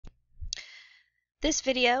This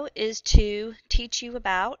video is to teach you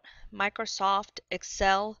about Microsoft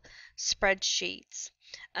Excel spreadsheets.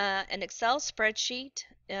 An Excel spreadsheet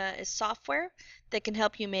is software that can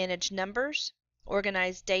help you manage numbers,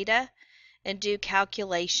 organize data, and do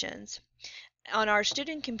calculations. On our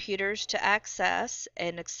student computers, to access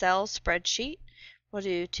an Excel spreadsheet, we'll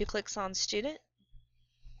do 2 clicks on Student,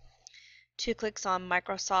 2 clicks on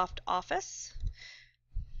Microsoft Office,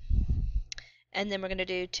 and then we're going to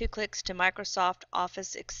do 2 clicks to Microsoft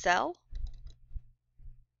Office Excel.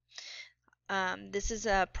 This is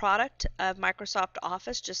a product of Microsoft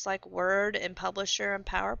Office, just like Word and Publisher and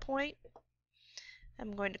PowerPoint.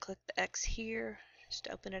 I'm going to click the X here just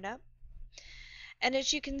to open it up. And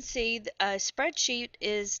as you can see, a spreadsheet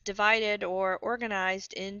is divided or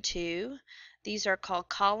organized into, these are called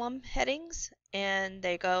column headings, and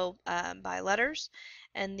they go by letters,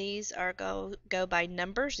 and these are go by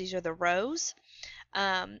numbers. These are the rows.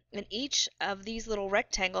 And each of these little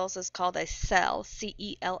rectangles is called a cell,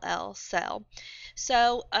 C-E-L-L, cell.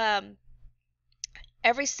 So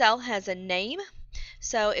every cell has a name.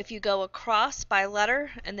 So if you go across by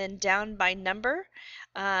letter and then down by number,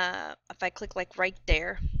 if I click like right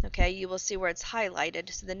there, okay, you will see where it's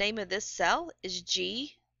highlighted. So the name of this cell is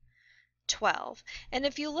G12. And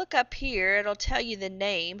if you look up here, it'll tell you the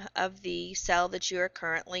name of the cell that you are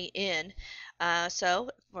currently in. So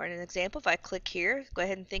for an example, if I click here, go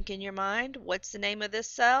ahead and think in your mind, what's the name of this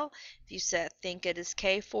cell? If you think it is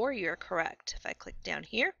K4, you're correct. If I click down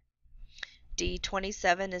here,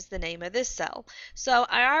 D27 is the name of this cell. So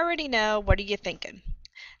I already know, what are you thinking?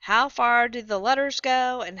 How far do the letters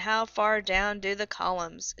go and how far down do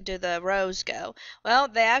the rows go? Well,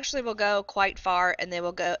 they actually will go quite far, and it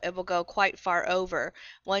will go quite far over.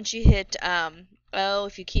 Once you hit O,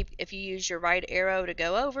 if you use your right arrow to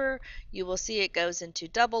go over, you will see it goes into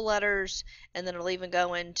double letters, and then it'll even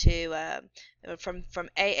go into from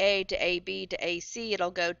AA to AB to AC,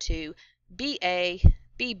 it'll go to BA,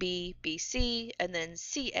 BB, BC, and then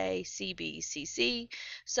CA, CB, CC.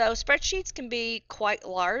 So spreadsheets can be quite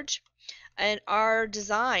large and are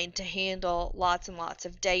designed to handle lots and lots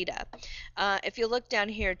of data. If you look down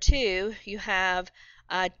here too, you have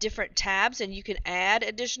different tabs, and you can add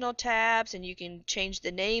additional tabs, and you can change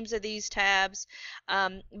the names of these tabs,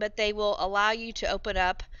 but they will allow you to open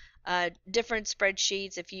up different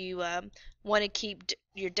spreadsheets if you want to keep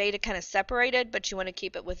your data kind of separated, but you want to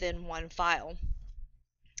keep it within one file.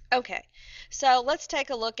 Okay, so let's take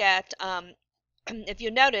a look at, if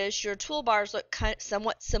you notice, your toolbars look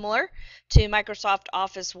somewhat similar to Microsoft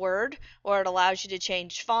Office Word, where it allows you to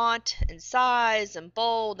change font and size and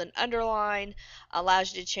bold and underline,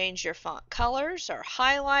 allows you to change your font colors or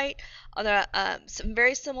highlight, some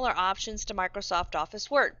very similar options to Microsoft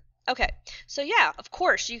Office Word. Okay, so yeah, of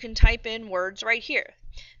course you can type in words right here.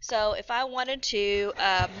 So if I wanted to,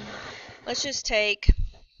 let's just take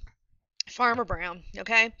Farmer Brown,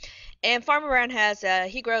 okay? And Farmer Brown has,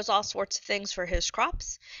 he grows all sorts of things for his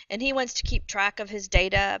crops, and he wants to keep track of his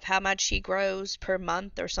data of how much he grows per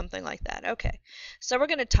month or something like that. Okay, so we're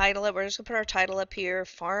going to title it, we're just going to put our title up here,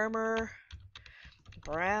 Farmer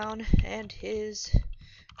Brown and his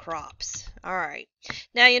crops. Alright,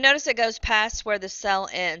 now you notice it goes past where the cell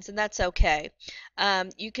ends, and that's okay.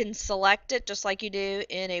 You can select it just like you do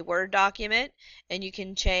in a Word document, and you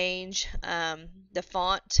can change the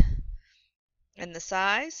font and the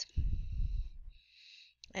size,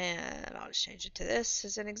 and I'll just change it to this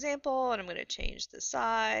as an example, and I'm going to change the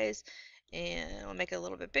size, and I'll make it a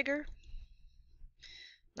little bit bigger,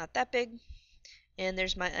 not that big, and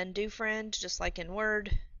there's my undo friend, just like in Word,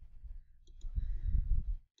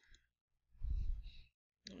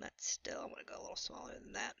 and that's still, I'm going to go a little smaller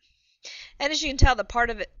than that. And as you can tell, the part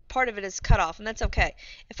of it is cut off, and that's okay.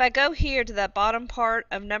 If I go here to that bottom part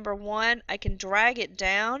of number 1, I can drag it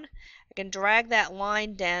down. I can drag that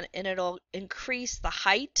line down, and it'll increase the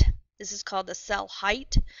height. This is called the cell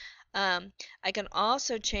height. I can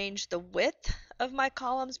also change the width of my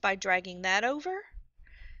columns by dragging that over.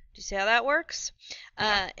 Do you see how that works?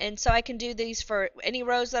 And so I can do these for any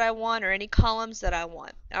rows that I want or any columns that I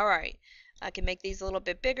want. Alright, I can make these a little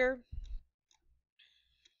bit bigger.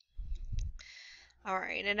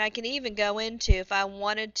 Alright, and I can even go into, if I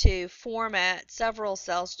wanted to format several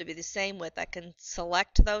cells to be the same width, I can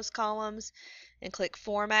select those columns and click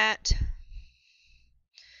Format,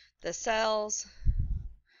 the cells,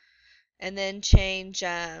 and then change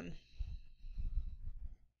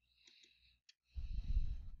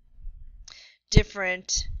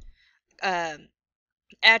different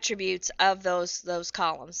attributes of those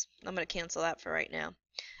columns. I'm going to cancel that for right now.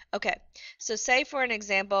 Okay, so say for an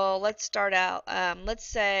example, let's start out, let's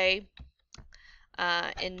say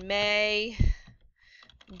in May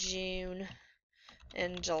June,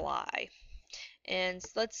 and July. And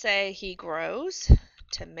let's say he grows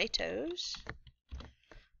tomatoes,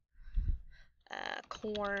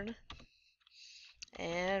 corn,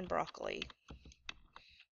 and broccoli.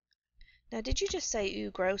 Now, did you just say,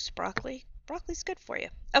 ooh, gross broccoli? Broccoli's good for you.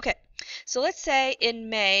 Okay, so let's say in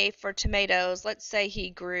May for tomatoes, let's say he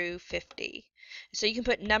grew 50. So you can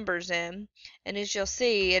put numbers in, and as you'll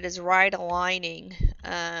see, it is right aligning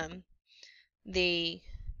the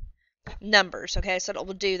numbers. Okay, so it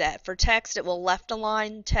will do that. For text, it will left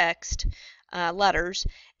align text letters,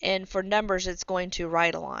 and for numbers, it's going to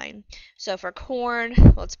right align. So for corn,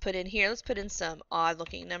 let's put in here, let's put in some odd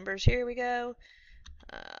looking numbers. Here we go.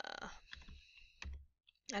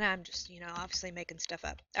 And I'm just, obviously making stuff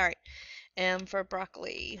up. All right. And for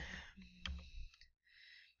broccoli.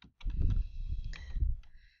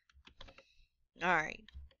 All right.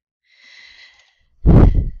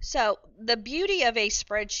 So the beauty of a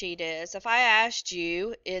spreadsheet is if I asked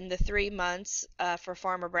you in the 3 months for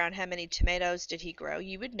Farmer Brown how many tomatoes did he grow,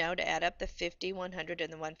 you would know to add up the 50, 100,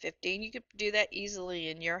 and the 150. And you could do that easily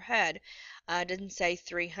in your head. It didn't say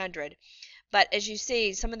 300. But as you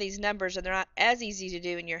see, some of these numbers are not as easy to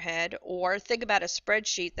do in your head. Or think about a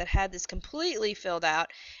spreadsheet that had this completely filled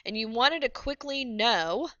out and you wanted to quickly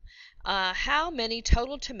know how many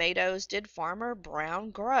total tomatoes did Farmer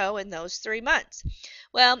Brown grow in those 3 months.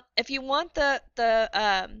 Well, if you want to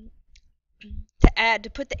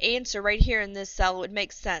put the answer right here in this cell, it would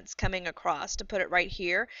make sense coming across to put it right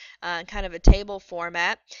here, kind of a table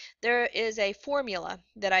format. There is a formula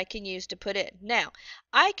that I can use to put in. Now,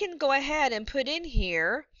 I can go ahead and put in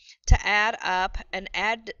here to add up and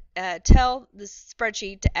tell the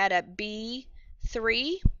spreadsheet to add up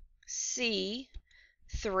B3, C3,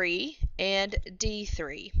 and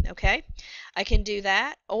D3. Okay, I can do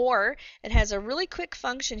that, or it has a really quick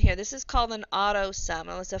function here. This is called an auto sum.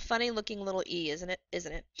 Oh, it's a funny looking little E, isn't it?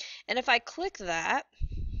 And if I click that,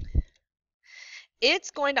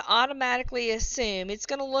 it's going to automatically assume, it's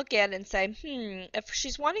going to look at it and say, if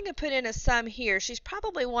she's wanting to put in a sum here, she's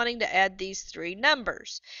probably wanting to add these 3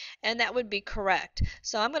 numbers, and that would be correct.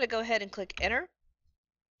 So I'm going to go ahead and click enter.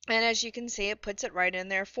 And as you can see, it puts it right in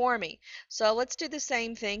there for me. So let's do the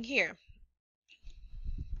same thing here.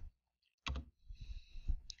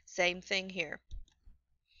 Same thing here.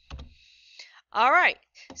 All right,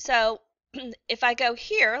 so if I go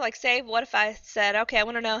here, like say, what if I said, okay, I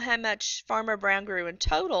want to know how much Farmer Brown grew in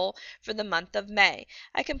total for the month of May.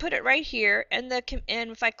 I can put it right here, and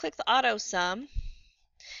if I click the auto sum,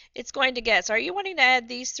 it's going to guess, are you wanting to add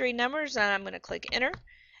these 3 numbers? And I'm going to click enter,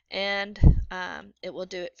 and it will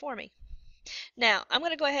do it for me. Now, I'm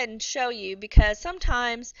going to go ahead and show you because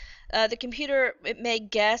sometimes the computer, it may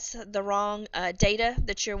guess the wrong data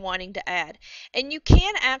that you're wanting to add. And you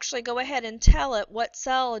can actually go ahead and tell it what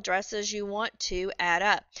cell addresses you want to add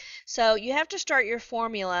up. So you have to start your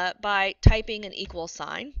formula by typing an equal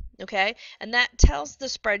sign. Okay, and that tells the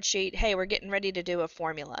spreadsheet, hey, we're getting ready to do a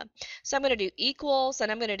formula. So I'm going to do equals,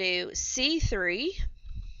 and I'm going to do C3,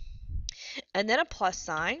 and then a plus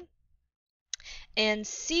sign, and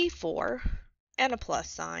C4, and a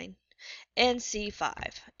plus sign, and C5,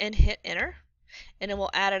 and hit enter, and it will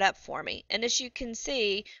add it up for me. And as you can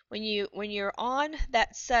see, when you're on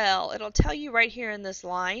that cell, it'll tell you right here in this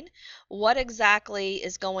line what exactly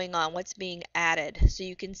is going on, what's being added, so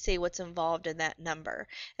you can see what's involved in that number.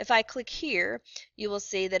 If I click here, you will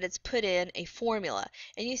see that it's put in a formula,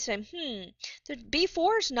 and you say, the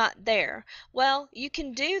B4 is not there. Well, you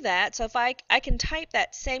can do that. So if I can type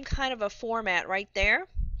that same kind of a format right there.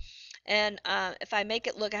 And if I make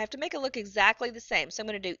it look, I have to make it look exactly the same. So I'm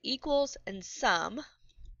going to do equals and sum,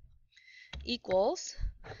 equals,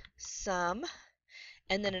 sum,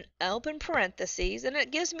 and then an open parentheses, and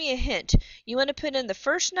it gives me a hint. You want to put in the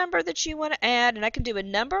first number that you want to add, and I can do a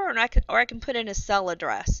number, or I can put in a cell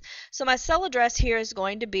address. So my cell address here is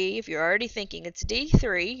going to be, if you're already thinking it's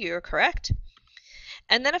D3, you're correct.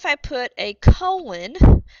 And then if I put a colon,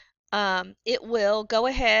 it will go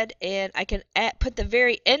ahead and I can put the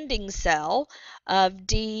very ending cell of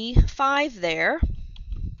D5 there,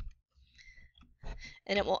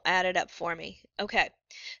 and it will add it up for me. Okay,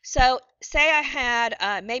 so say I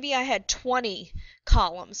had maybe I had 20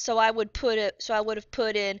 columns, so I would have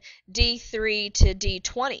put in D3 to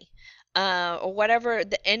D20 or whatever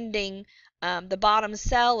the ending the bottom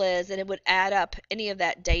cell is, and it would add up any of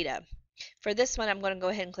that data. For this one, I'm going to go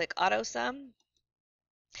ahead and click auto sum.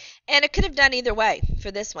 And it could have done either way for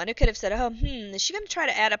this one. It could have said, oh, is she going to try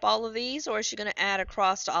to add up all of these, or is she going to add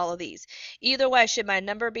across to all of these? Either way, should my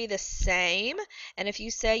number be the same? And if you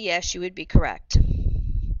say yes, you would be correct.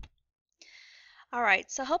 All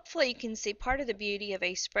right, so hopefully you can see part of the beauty of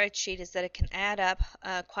a spreadsheet is that it can add up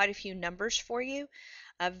quite a few numbers for you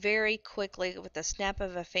very quickly with the snap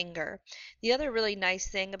of a finger. The other really nice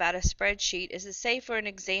thing about a spreadsheet is that, say for an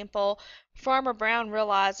example, Farmer Brown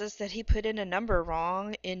realizes that he put in a number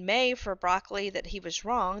wrong in May for broccoli, that he was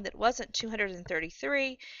wrong, that wasn't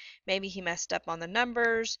 233. Maybe he messed up on the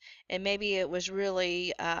numbers, and maybe it was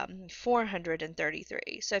really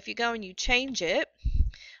 433. So if you go and you change it,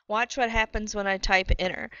 watch what happens when I type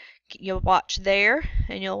enter. You'll watch there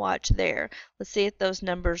and you'll watch there. Let's see if those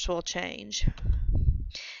numbers will change.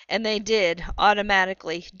 And they did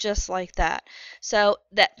automatically, just like that. So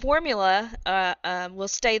that formula will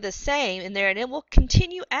stay the same in there, and it will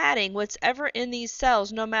continue adding what's ever in these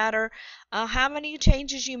cells, no matter how many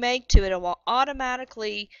changes you make to it. It will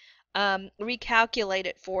automatically recalculate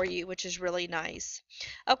it for you, which is really nice.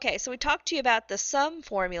 Okay, so we talked to you about the sum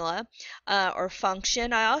formula or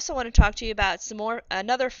function. I also want to talk to you about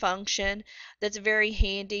another function that's very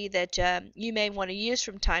handy that you may want to use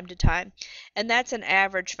from time to time, and that's an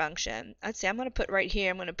average function. Let's see, I'm going to put right here,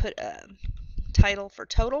 I'm going to put a title for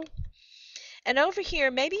total. And over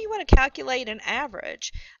here, maybe you want to calculate an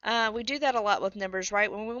average. We do that a lot with numbers,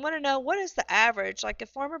 right? When we want to know what is the average, like if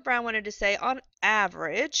Farmer Brown wanted to say on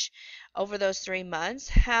average over those 3 months,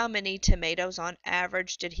 how many tomatoes on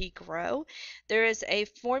average did he grow? There is a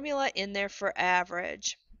formula in there for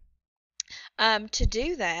average. To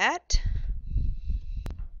do that,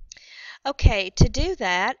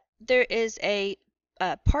 there is a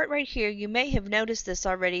part right here. You may have noticed this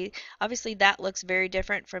already. Obviously, that looks very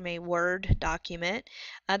different from a Word document.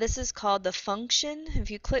 This is called the function. If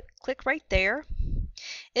you click right there,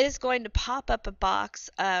 it is going to pop up a box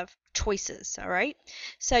of choices. All right.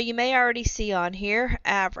 So you may already see on here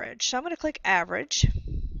average. So I'm going to click average,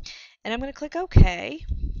 and I'm going to click OK.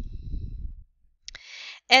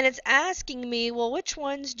 And it's asking me, well, which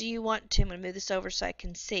ones do you want to? I'm going to move this over so I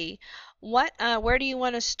can see. Where do you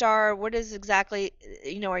want to start? What is exactly,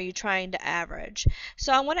 are you trying to average?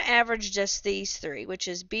 So I want to average just these three, which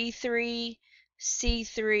is B3,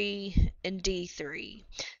 C3, and D3.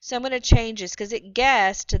 So I'm going to change this because it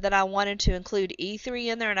guessed that I wanted to include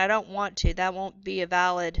E3 in there, and I don't want to. That won't be a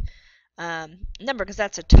valid number because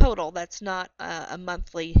that's a total. That's not a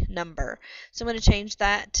monthly number. So I'm going to change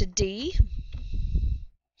that to D.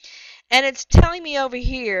 And it's telling me over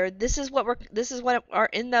here, this is what are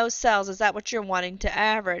in those cells. Is that what you're wanting to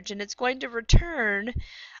average? And it's going to return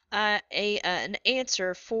an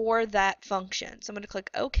answer for that function. So I'm going to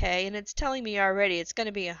click OK, and it's telling me already it's going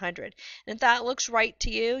to be 100. And if that looks right to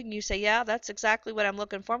you, and you say, yeah, that's exactly what I'm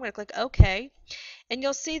looking for, I'm going to click OK. And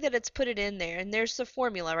you'll see that it's put it in there. And there's the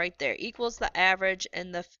formula right there, equals the average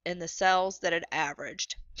in the cells that it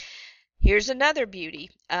averaged. Here's another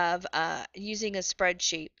beauty of using a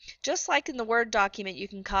spreadsheet. Just like in the Word document you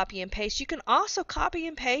can copy and paste, you can also copy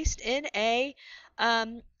and paste in a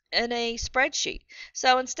spreadsheet.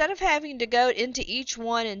 So instead of having to go into each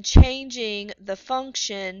one and changing the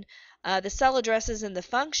function, the cell addresses in the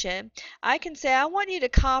function, I can say I want you to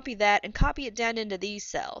copy that and copy it down into these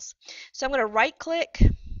cells. So I'm going to right click,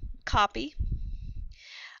 copy.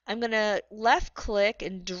 I'm going to left click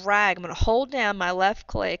and drag. I'm going to hold down my left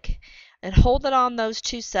click and hold it on those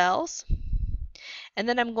two cells, and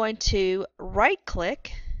then I'm going to right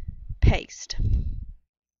click, paste,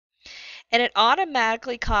 and it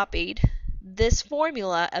automatically copied this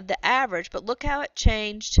formula of the average. But look how it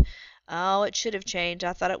changed. Oh, it should have changed.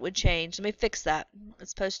 I thought it would change. Let me fix that.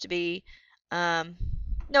 It's supposed to be no,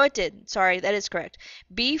 it didn't. Sorry, that is correct.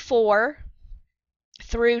 B4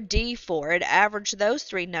 through D4, it averaged those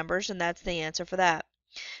three numbers, and that's the answer for that.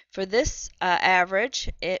 For this average,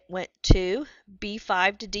 it went to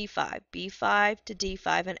B5 to D5, B5 to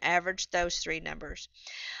D5, and averaged those three numbers.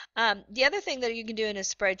 The other thing that you can do in a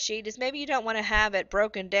spreadsheet is maybe you don't want to have it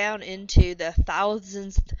broken down into the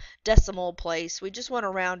thousandth decimal place. We just want to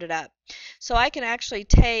round it up. So I can actually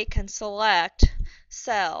take and select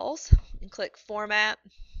cells and click Format,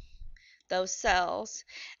 those cells,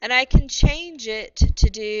 and I can change it to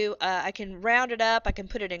do, I can round it up, I can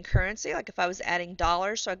put it in currency, like if I was adding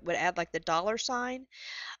dollars, so I would add like the dollar sign.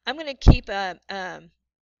 I'm going to keep I'm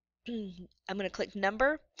going to click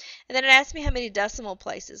number, and then it asks me how many decimal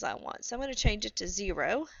places I want. So I'm going to change it to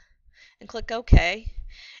 0 and click OK,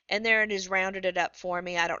 and there it is, rounded it up for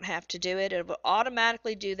me. I don't have to do it. It will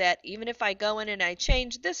automatically do that even if I go in and I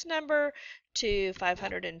change this number to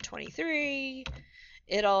 523.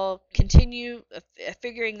 It'll continue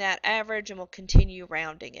figuring that average and will continue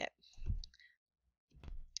rounding it.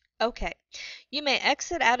 Okay, you may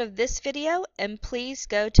exit out of this video and please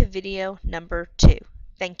go to video number 2.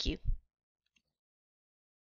 Thank you.